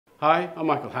Hi, I'm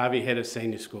Michael Harvey, Head of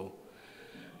Senior School.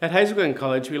 At Hazel Glen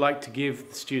College, we like to give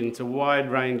the students a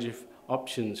wide range of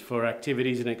options for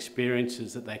activities and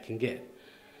experiences that they can get.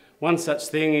 One such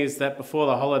thing is that before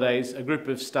the holidays, a group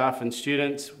of staff and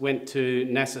students went to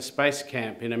NASA Space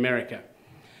Camp in America.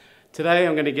 Today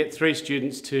I'm going to get 3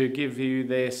 students to give you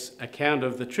their account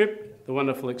of the trip, the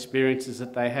wonderful experiences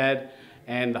that they had,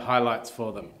 and the highlights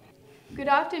for them. Good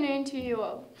afternoon to you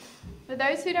all. For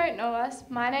those who don't know us,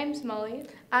 my name's Molly.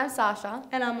 I'm Sasha.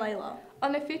 And I'm Layla.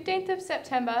 On the 15th of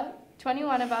September,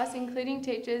 21 of us, including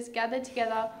teachers, gathered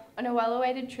together on a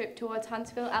well-awaited trip towards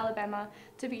Huntsville, Alabama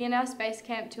to begin our space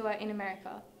camp tour in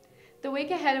America. The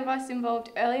week ahead of us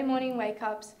involved early morning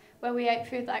wake-ups where we ate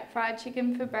food like fried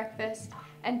chicken for breakfast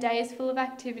and days full of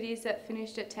activities that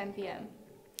finished at 10 p.m.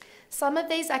 Some of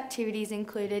these activities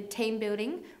included team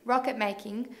building, rocket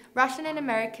making, Russian and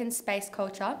American space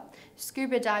culture,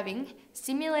 scuba diving,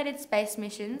 simulated space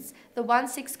missions, the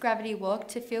 1/6 gravity walk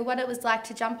to feel what it was like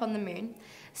to jump on the moon,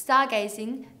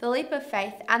 stargazing, the leap of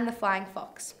faith, and the flying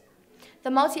fox.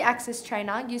 The multi-axis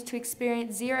trainer used to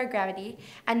experience zero gravity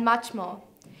and much more.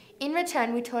 In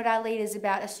return, we taught our leaders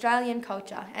about Australian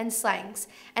culture and slangs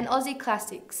and Aussie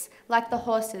classics like The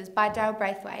Horses by Dale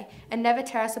Braithwaite and Never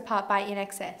Tear Us Apart by In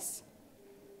Excess.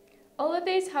 All of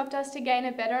these helped us to gain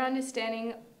a better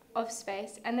understanding of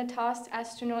space and the tasks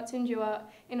astronauts endure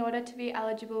in order to be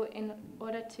eligible in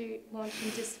order to launch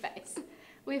into space.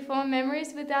 We formed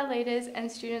memories with our leaders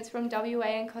and students from WA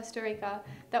and Costa Rica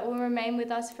that will remain with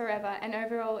us forever, and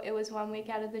overall it was one week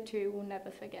out of the 2 we'll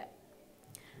never forget.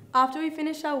 After we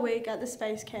finished our week at the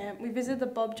space camp, we visited the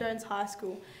Bob Jones High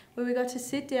School, where we got to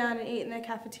sit down and eat in their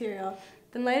cafeteria.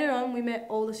 Then later on, we met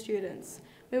all the students.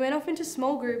 We went off into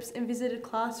small groups and visited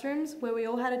classrooms where we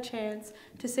all had a chance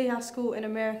to see how school in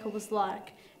America was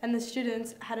like, and the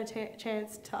students had a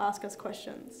chance to ask us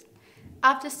questions.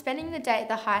 After spending the day at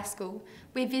the high school,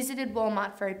 we visited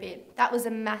Walmart for a bit. That was a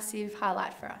massive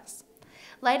highlight for us.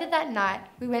 Later that night,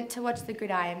 we went to watch the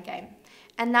Gridiron game,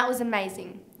 and that was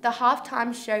amazing. The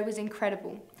halftime show was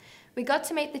incredible. We got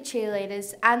to meet the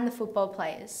cheerleaders and the football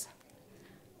players.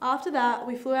 After that,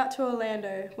 we flew out to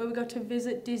Orlando, where we got to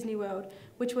visit Disney World,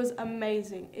 which was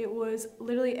amazing. It was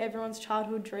literally everyone's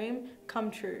childhood dream come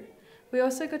true. We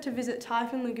also got to visit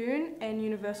Typhoon Lagoon and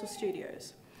Universal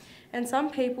Studios. And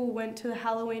some people went to the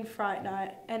Halloween Fright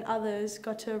Night, and others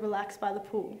got to relax by the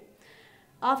pool.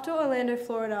 After Orlando,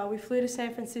 Florida, we flew to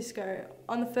San Francisco.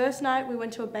 On the first night, we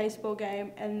went to a baseball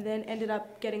game and then ended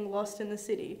up getting lost in the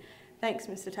city. Thanks,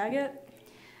 Mr. Taggart.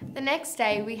 The next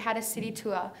day, we had a city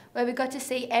tour where we got to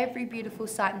see every beautiful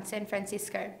sight in San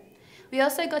Francisco. We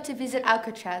also got to visit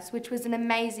Alcatraz, which was an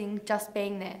amazing just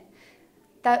being there.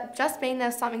 Just being there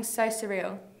was something so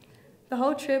surreal. The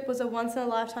whole trip was a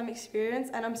once-in-a-lifetime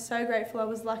experience, and I'm so grateful I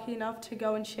was lucky enough to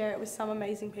go and share it with some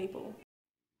amazing people.